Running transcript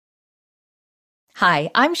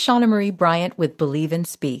Hi, I'm Shauna Marie Bryant with Believe and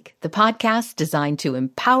Speak, the podcast designed to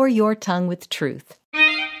empower your tongue with truth.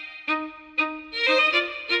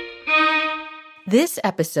 This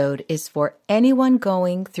episode is for anyone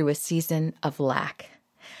going through a season of lack.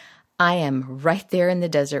 I am right there in the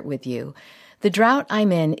desert with you. The drought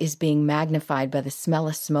I'm in is being magnified by the smell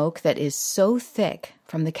of smoke that is so thick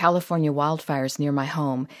from the California wildfires near my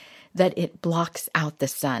home that it blocks out the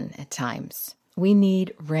sun at times. We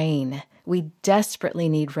need rain. We desperately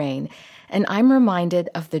need rain. And I'm reminded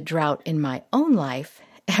of the drought in my own life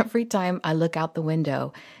every time I look out the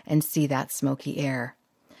window and see that smoky air.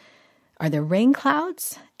 Are there rain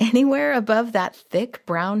clouds anywhere above that thick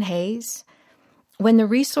brown haze? When the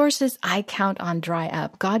resources I count on dry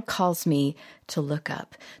up, God calls me to look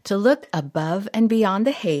up, to look above and beyond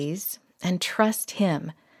the haze and trust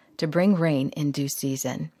Him to bring rain in due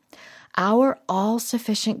season. Our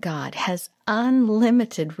all-sufficient God has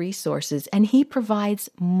unlimited resources, and He provides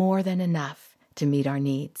more than enough to meet our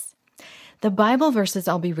needs. The Bible verses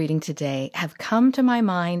I'll be reading today have come to my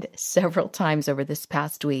mind several times over this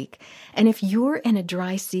past week, and if you're in a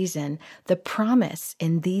dry season, the promise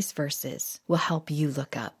in these verses will help you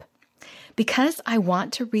look up. Because I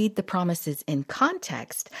want to read the promises in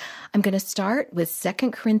context, I'm going to start with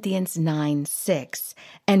 2 Corinthians 9:6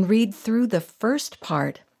 and read through the first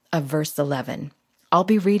part of verse 11. I'll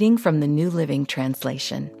be reading from the New Living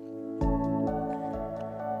Translation.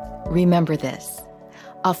 Remember this: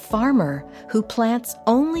 a farmer who plants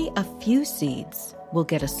only a few seeds will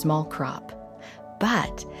get a small crop,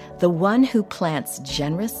 but the one who plants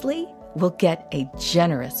generously will get a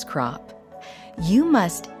generous crop. You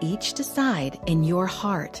must each decide in your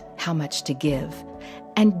heart how much to give.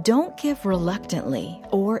 And don't give reluctantly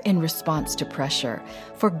or in response to pressure,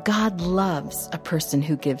 for God loves a person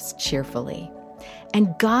who gives cheerfully.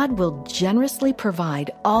 And God will generously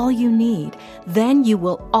provide all you need. Then you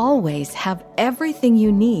will always have everything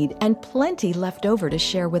you need and plenty left over to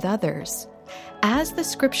share with others. As the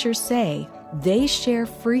scriptures say, they share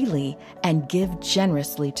freely and give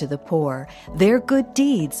generously to the poor. Their good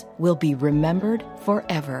deeds will be remembered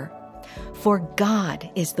forever. For God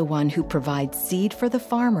is the one who provides seed for the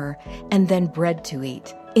farmer and then bread to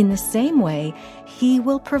eat. In the same way, He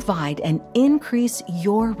will provide and increase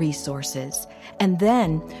your resources and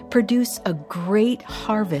then produce a great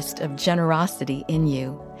harvest of generosity in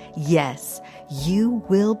you. Yes, you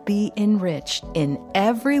will be enriched in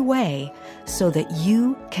every way so that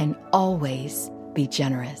you can always be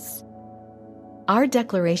generous. Our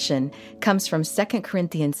declaration comes from 2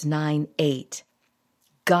 Corinthians 9:8.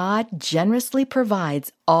 God generously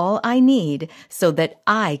provides all I need so that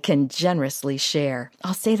I can generously share.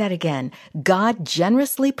 I'll say that again. God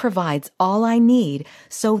generously provides all I need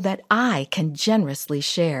so that I can generously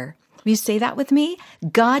share. Will you say that with me?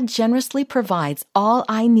 God generously provides all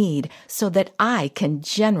I need so that I can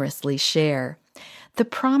generously share. The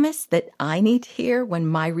promise that I need to hear when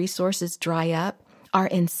my resources dry up are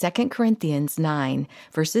in 2 Corinthians 9,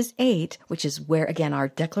 verses 8, which is where, again, our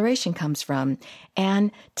declaration comes from,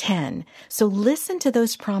 and 10. So listen to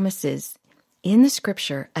those promises in the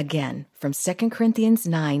scripture, again, from 2 Corinthians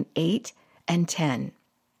 9, 8, and 10.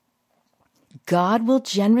 God will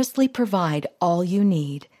generously provide all you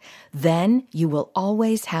need. Then you will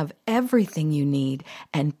always have everything you need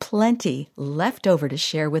and plenty left over to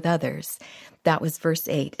share with others. That was verse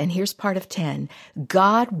 8. And here's part of 10.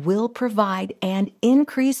 God will provide and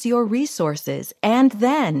increase your resources and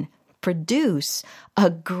then produce a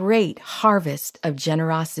great harvest of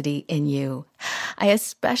generosity in you. I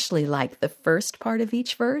especially like the first part of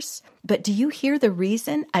each verse, but do you hear the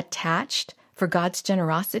reason attached for God's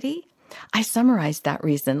generosity? I summarized that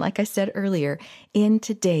reason, like I said earlier, in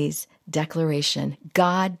today's declaration.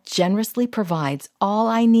 God generously provides all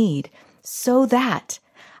I need so that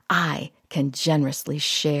I can generously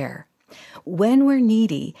share. When we're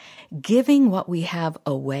needy, giving what we have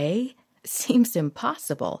away seems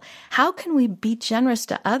impossible. How can we be generous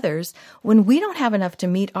to others when we don't have enough to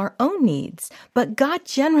meet our own needs? But God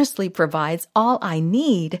generously provides all I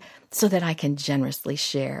need so that I can generously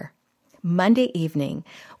share. Monday evening,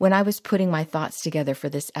 when I was putting my thoughts together for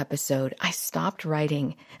this episode, I stopped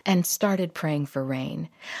writing and started praying for rain.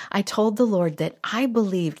 I told the Lord that I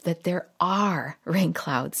believed that there are rain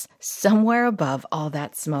clouds somewhere above all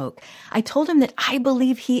that smoke. I told Him that I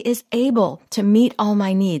believe He is able to meet all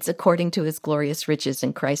my needs according to His glorious riches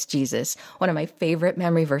in Christ Jesus, one of my favorite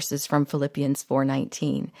memory verses from Philippians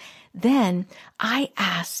 4:19. Then I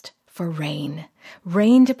asked for rain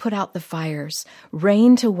to put out the fires,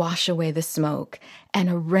 rain to wash away the smoke, and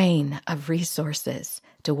a rain of resources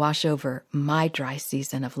to wash over my dry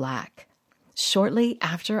season of lack. Shortly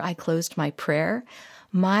after I closed my prayer,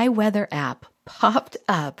 my weather app popped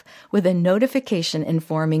up with a notification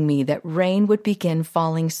informing me that rain would begin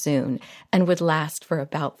falling soon and would last for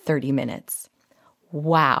about 30 minutes.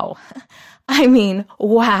 Wow. I mean,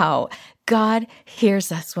 wow. God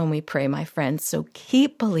hears us when we pray, my friends, so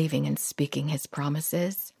keep believing and speaking His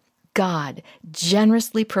promises. God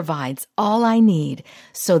generously provides all I need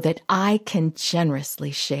so that I can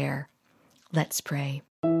generously share. Let's pray.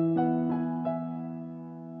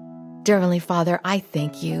 Dear Heavenly Father, I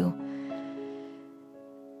thank you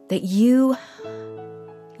that you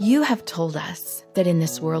have told us that in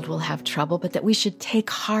this world we'll have trouble, but that we should take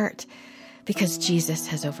heart because Jesus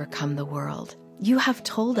has overcome the world. You have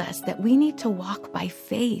told us that we need to walk by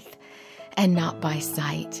faith and not by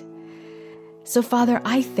sight. So, Father,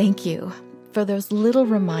 I thank you for those little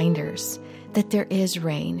reminders that there is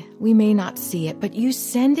rain. We may not see it, but you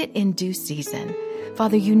send it in due season.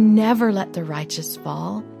 Father, you never let the righteous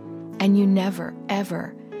fall, and you never,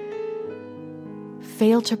 ever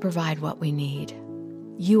fail to provide what we need.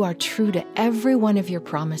 You are true to every one of your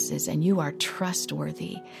promises, and you are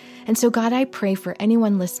trustworthy. And so, God, I pray for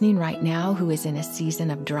anyone listening right now who is in a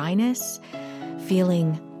season of dryness,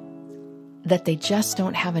 feeling that they just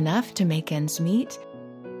don't have enough to make ends meet,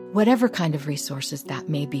 whatever kind of resources that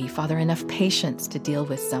may be. Father, enough patience to deal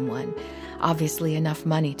with someone, obviously enough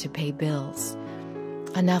money to pay bills,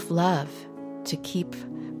 enough love to keep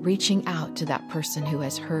reaching out to that person who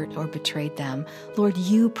has hurt or betrayed them. Lord,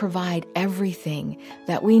 you provide everything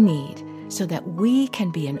that we need so that we can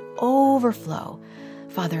be an overflow,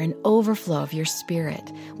 Father, an overflow of your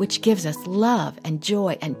Spirit, which gives us love and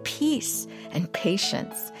joy and peace and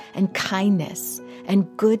patience and kindness and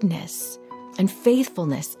goodness and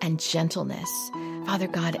faithfulness and gentleness, Father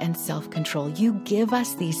God, and self-control. You give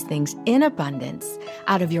us these things in abundance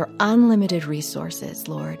out of your unlimited resources,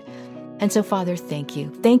 Lord. And so, Father, thank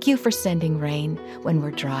you. Thank you for sending rain when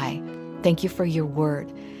we're dry. Thank you for your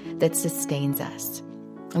word that sustains us.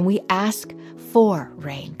 And we ask for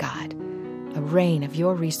rain, God, a rain of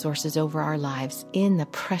your resources over our lives in the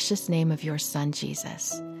precious name of your Son,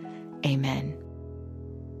 Jesus. Amen.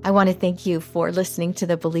 I want to thank you for listening to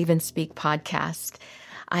the Believe and Speak podcast.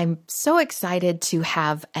 I'm so excited to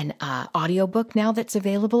have an audiobook now that's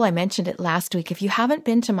available. I mentioned it last week. If you haven't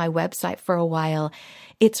been to my website for a while,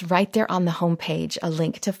 it's right there on the homepage, a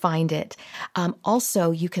link to find it.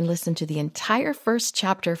 Also, you can listen to the entire first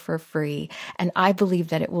chapter for free, and I believe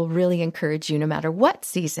that it will really encourage you no matter what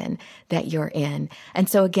season that you're in. And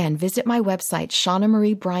so again, visit my website,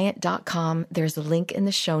 ShaunaMarieBryant.com. There's a link in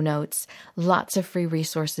the show notes. Lots of free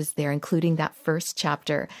resources there, including that first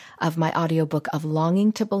chapter of my audiobook of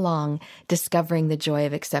Longing to Belong, Discovering the Joy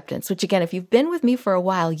of Acceptance, which again, if you've been with me for a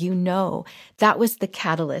while, you know that was the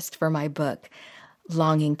catalyst for my book,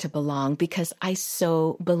 Longing to Belong, because I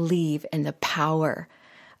so believe in the power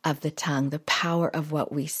of the tongue, the power of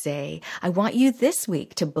what we say. I want you this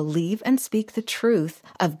week to believe and speak the truth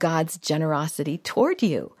of God's generosity toward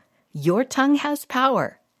you. Your tongue has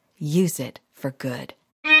power. Use it for good.